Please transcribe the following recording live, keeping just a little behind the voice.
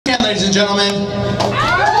Ladies and gentlemen. Oh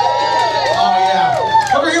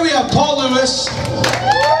yeah. Over here we have Paul Lewis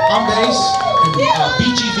on bass and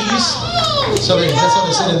BGVs. So that's how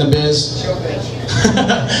they sit in the biz.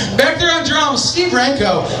 Back there on drums, Steve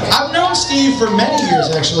Ranko. I've known Steve for many years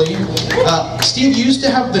actually. Steve used to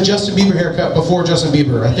have the Justin Bieber haircut before Justin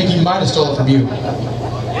Bieber. I think he might have stole it from you.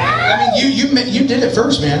 I mean, you did it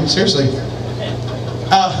first, man. Seriously.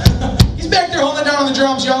 He's back there holding it down on the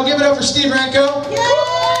drums, y'all. Give it up for Steve Ranko.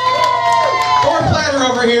 Thor Platter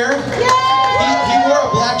over here. He wore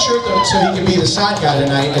a black shirt though, so he could be the side guy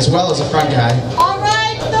tonight as well as the front guy. All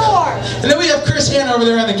right, Thor. And then we have Chris Hanna over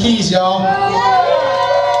there on the keys, y'all.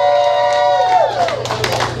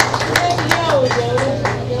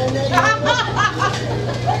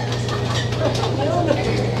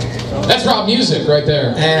 That's Rob Muzick right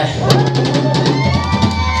there.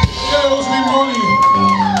 Owes me money.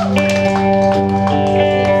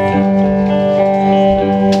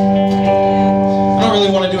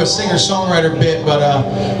 A singer-songwriter bit, but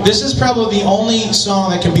this is probably the only song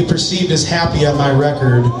that can be perceived as happy on my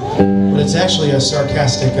record, but it's actually a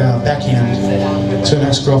sarcastic backhand to an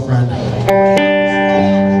ex-girlfriend.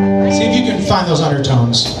 See if you can find those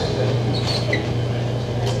undertones.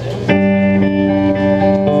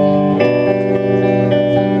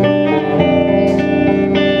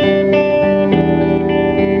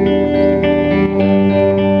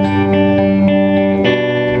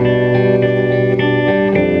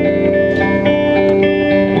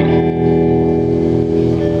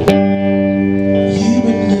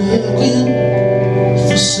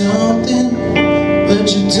 But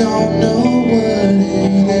you don't know what it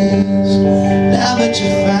is. Now that you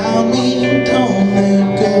found me, don't let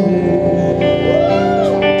go.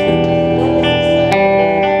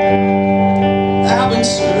 I've been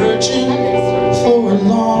searching for a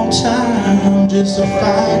long time just to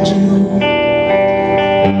find you.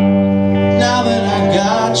 Now that I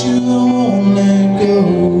got you, I won't let go.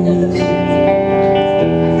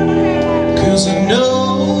 'Cause I know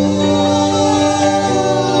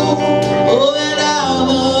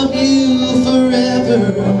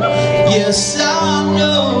yes, I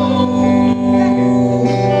know.